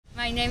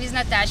My name is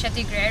Natasha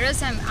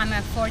Tigreros. I'm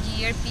a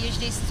fourth-year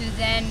PhD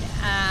student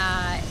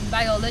in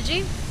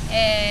biology.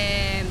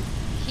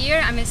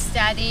 Here I'm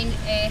studying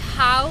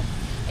how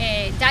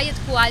diet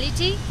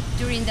quality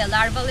during the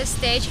larval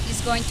stage is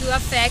going to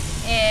affect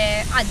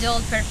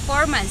adult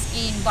performance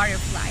in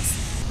butterflies.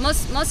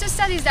 Most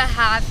studies that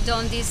have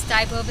done this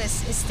type of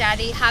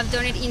study have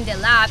done it in the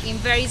lab in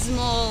very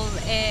small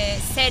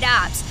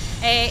setups.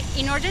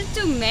 In order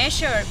to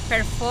measure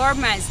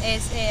performance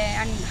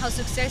and how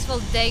successful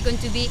they're going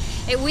to be,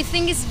 we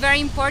think it's very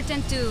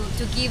important to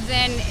give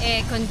them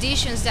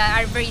conditions that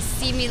are very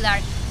similar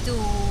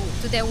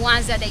to the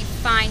ones that they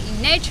find in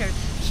nature.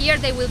 Here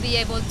they will be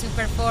able to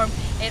perform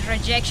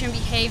rejection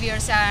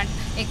behaviors and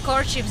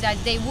courtships that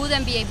they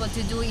wouldn't be able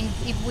to do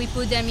if we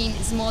put them in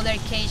smaller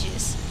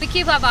cages. We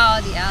keep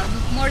about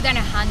more than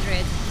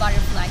 100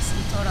 butterflies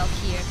in total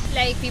here.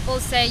 Like people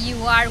say,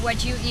 you are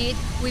what you eat.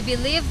 We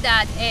believe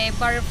that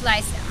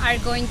butterflies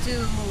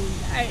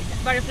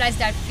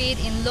that feed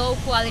in low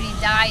quality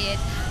diet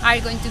are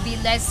going to be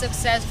less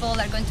successful,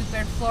 are going to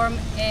perform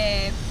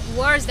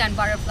worse than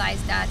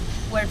butterflies that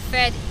were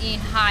fed in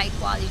high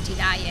quality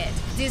diet.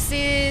 This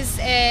is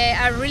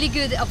a really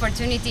good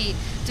opportunity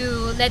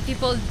to let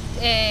people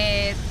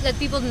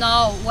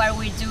know what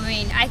we're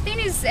doing. I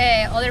think it's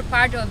other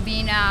part of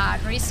being a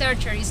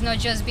researcher. It's not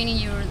just being in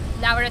your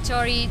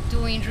laboratory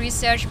doing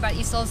research, but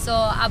it's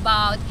also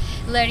about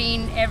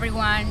letting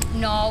everyone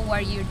know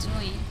what you're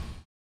doing.